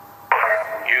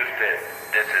Houston,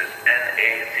 this is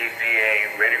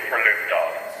NAZVA ready for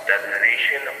liftoff.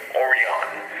 Destination Orion.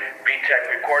 B-Tech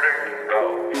recorder,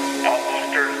 go. All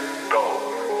boosters, go.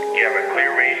 You have a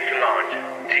clear range to launch.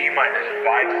 T-minus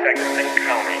 5 seconds and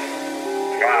counting.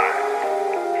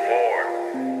 5,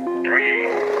 4, 3, 2,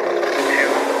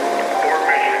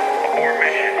 abort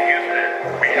mission,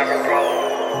 Houston. We have a problem.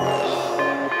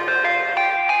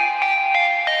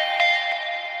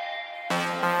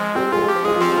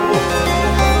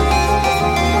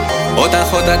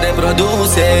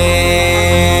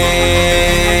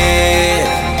 JJ.The.Producer,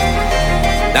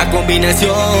 la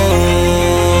combinación.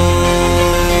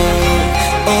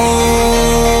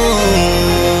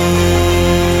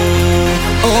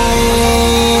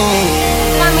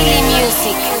 Family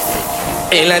Music.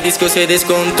 En la disco se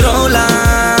descontrola.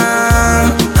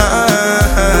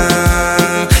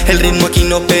 El ritmo aquí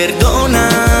no perdona.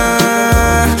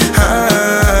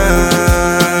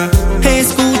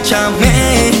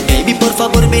 Escúchame, baby, por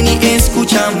favor ven y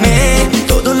escúchame.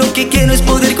 Todo lo que quiero es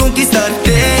poder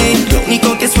conquistarte. Lo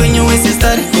único que sueño es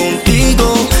estar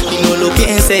contigo y no lo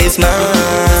pienses más.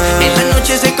 En la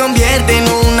noche se convierte en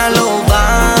una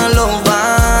loba,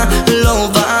 loba,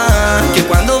 loba, que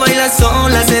cuando baila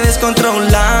sola se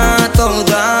descontrola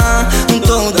toda,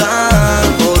 toda.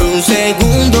 Por un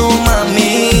segundo,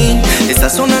 mami, está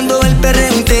sonando el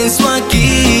perreo intenso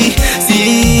aquí.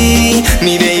 Sí,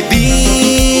 mi baby.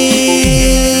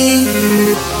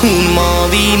 Un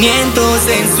movimiento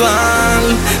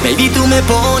sensual, baby, tú me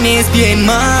pones bien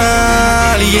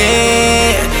mal,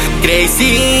 yeah,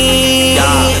 crazy.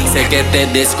 Sé que te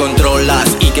descontrolas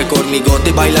y que conmigo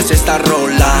te bailas esta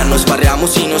rola. Nos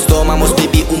barreamos y nos tomamos,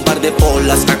 baby, un par de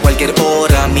polas a cualquier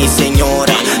hora, mi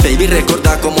señora. Baby,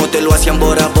 recuerda cómo te lo hacían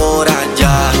Bora Bora,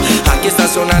 ya. Aquí está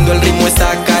sonando el ritmo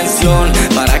esta canción,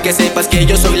 para que sepas que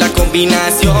yo soy la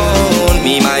combinación.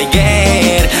 Mi my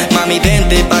girl, mami,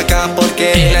 vente pa' acá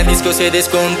porque en la disco se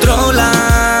descontrola.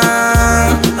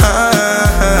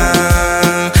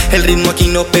 El ritmo aquí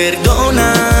no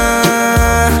perdona.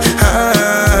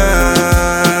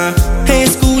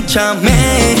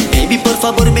 Escúchame, baby, por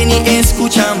favor ven y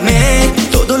escúchame.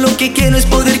 Todo lo que quiero es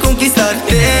poder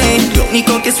conquistarte. Lo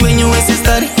único que sueño es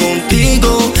estar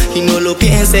contigo y no lo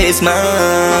pienses más.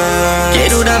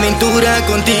 Quiero una aventura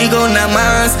contigo nada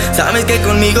más. Sabes que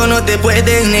conmigo no te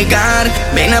puedes negar.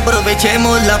 Ven,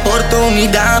 aprovechemos la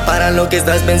oportunidad para lo que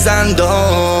estás pensando.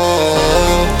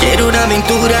 Quiero una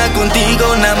aventura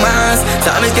contigo nada más.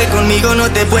 Sabes que conmigo no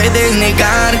te puedes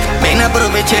negar. Ven,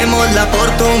 aprovechemos la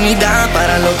oportunidad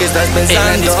para lo que estás pensando. En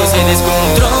la disco se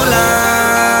descontrola.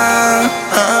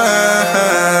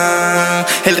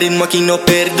 El ritmo aquí no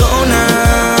perdona.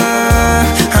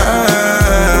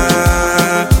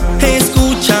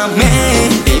 Escúchame,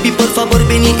 baby, por favor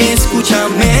ven y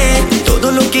escúchame.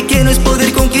 Todo lo que quiero es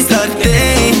poder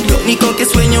conquistarte. Lo único que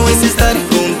sueño es estar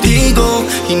contigo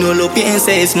y no lo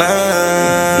pienses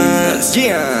más.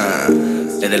 Yeah.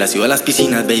 Desde la ciudad a las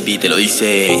piscinas, baby, te lo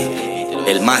dice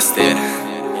el máster,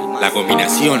 la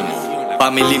combinación.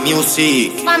 Family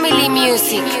Music. Family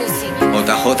Music.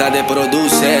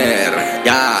 JJ.The.Producer,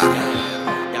 ya.